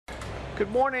Good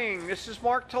morning, this is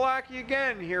Mark Talacki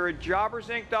again here at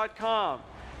JobbersInc.com,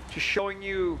 just showing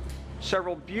you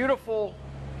several beautiful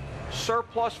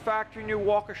surplus factory new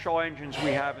Waukesha engines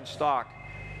we have in stock.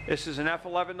 This is an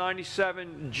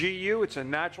F1197GU, it's a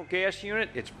natural gas unit,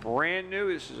 it's brand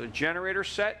new. This is a generator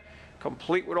set,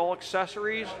 complete with all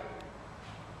accessories.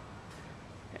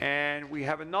 And we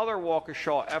have another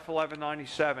Waukesha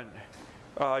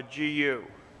F1197GU.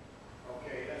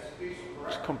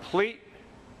 It's complete.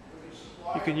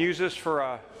 You can use this for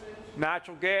a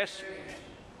natural gas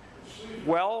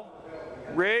well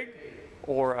rig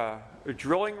or a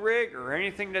drilling rig or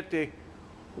anything that the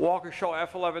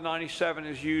Waukesha F1197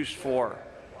 is used for.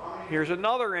 Here's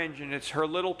another engine. It's her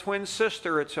little twin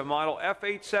sister. It's a model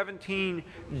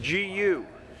F817GU.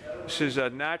 This is a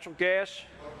natural gas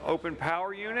open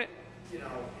power unit.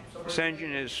 This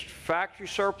engine is factory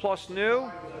surplus new.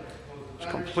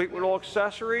 It's complete with all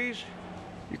accessories.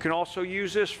 You can also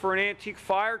use this for an antique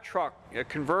fire truck, a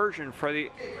conversion for the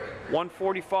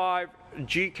 145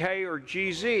 GK or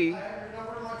GZ.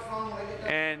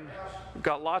 And we've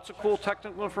got lots of cool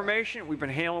technical information. We've been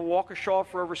handling Waukesha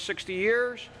for over 60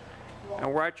 years,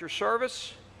 and we're at your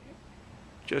service.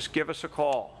 Just give us a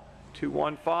call,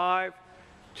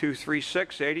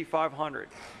 215-236-8500.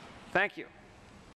 Thank you.